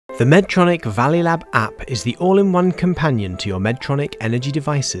The Medtronic Valleylab app is the all-in-one companion to your Medtronic energy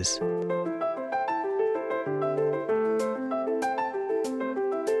devices.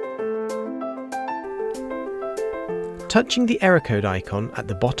 Touching the error code icon at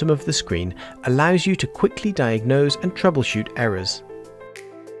the bottom of the screen allows you to quickly diagnose and troubleshoot errors.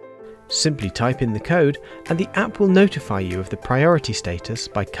 Simply type in the code and the app will notify you of the priority status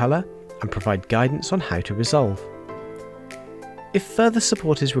by colour and provide guidance on how to resolve. If further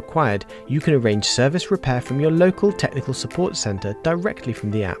support is required, you can arrange service repair from your local technical support centre directly from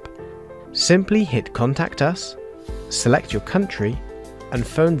the app. Simply hit Contact Us, select your country, and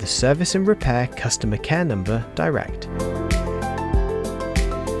phone the Service and Repair customer care number direct.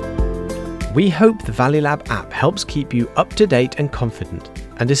 We hope the Valleylab app helps keep you up to date and confident,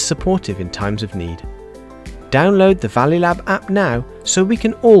 and is supportive in times of need. Download the Valleylab app now so we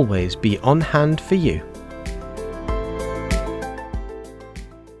can always be on hand for you.